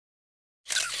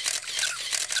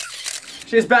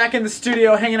She's back in the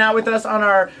studio hanging out with us on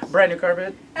our brand new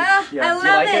carpet. I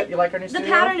love it. You like our new studio? The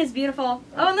pattern is beautiful.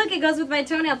 Oh, and look, it goes with my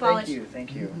toenail polish.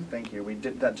 Thank you. We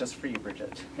did that just for you,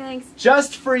 Bridgit. Thanks.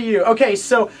 Just for you. Okay,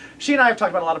 so she and I have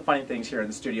talked about a lot of funny things here in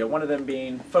the studio. One of them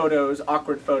being photos,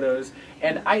 awkward photos.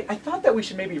 And I thought that we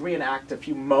should maybe reenact a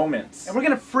few moments. And we're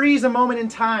going to freeze a moment in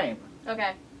time.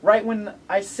 Okay. Right when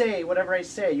I say whatever I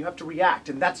say, you have to react,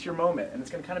 and that's your moment. And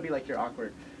it's going to kind of be like your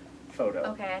awkward photo.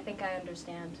 Okay, I think I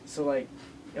understand. So, like,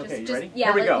 okay, you ready?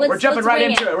 Yeah, here we go. We're jumping right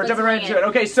into it. We're jumping right into it.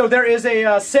 Okay, so there is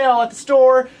a sale at the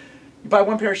store. You buy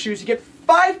 1 pair of shoes, you get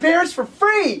 5 pairs for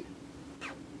free.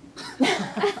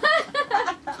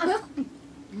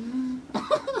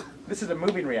 This is a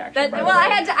moving reaction. Well, I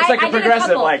had to. It's like I a did progressive,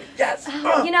 couple. like yes.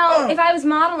 You know, if I was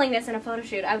modeling this in a photo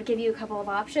shoot, I would give you a couple of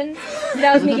options.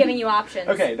 That was me giving you options.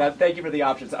 Okay, thank you for the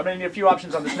options. I'm gonna need a few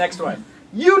options on this next one.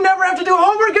 You never have to do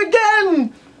homework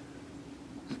again.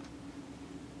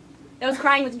 I was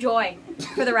crying with joy,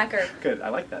 for the record. Good, I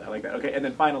like that. Okay, and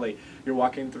then finally, you're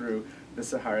walking through the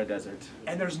Sahara Desert,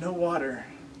 and there's no water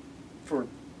for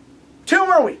 2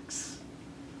 more weeks.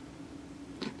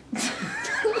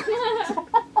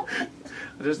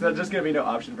 There's just going to be no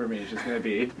option for me. It's just going to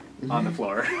be on the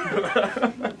floor.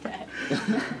 Okay.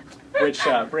 Which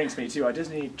brings me to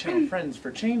Disney Channel Friends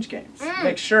for Change games.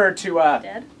 Make sure to...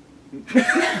 Dead?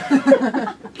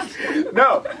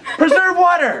 No! Preserve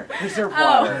water! Preserve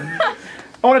water. I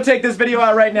want to take this video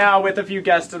out right now with a few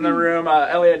guests in the room.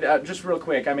 Eliott, just real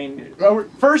quick, I mean,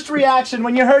 first reaction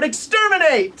when you heard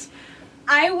Exterminate!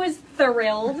 I was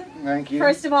thrilled. Thank you.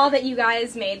 First of all, that you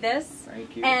guys made this.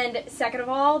 Thank you. And second of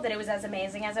all, that it was as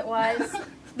amazing as it was.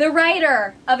 The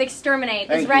writer of Exterminate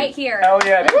is Thank right you. here.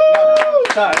 Eliott.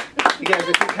 Woo! Sorry. You guys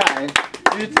are too kind.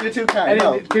 You're too kind.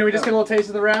 No. Can we just get a little taste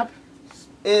of the rap?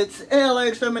 It's LA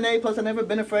Exterminate, plus I've never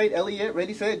been afraid. Eliott,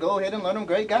 ready, set, go ahead and learn them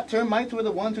great. Got termites with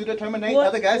the one to determinate. What?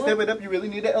 Other guys step it up, you really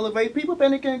need to elevate. People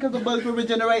panicking because the bugs will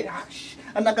regenerate.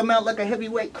 I knock them out like a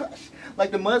heavyweight crush.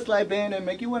 Like the mudslide band and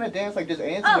make you want to dance like just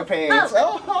ants in your pants.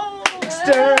 Oh.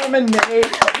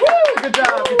 Exterminate. Woo! Good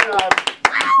job, good job.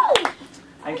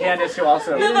 And Candice, who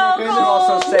also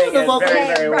sang it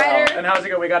very, very well. And how's it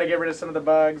go? We got to get rid of some of the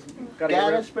bugs. We got a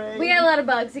lot of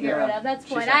bugs to get rid of. That's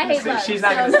the point. I hate bugs. She's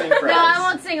not going to sing for us. No, I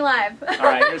won't sing live. All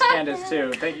right, here's Candice,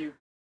 too. Thank you.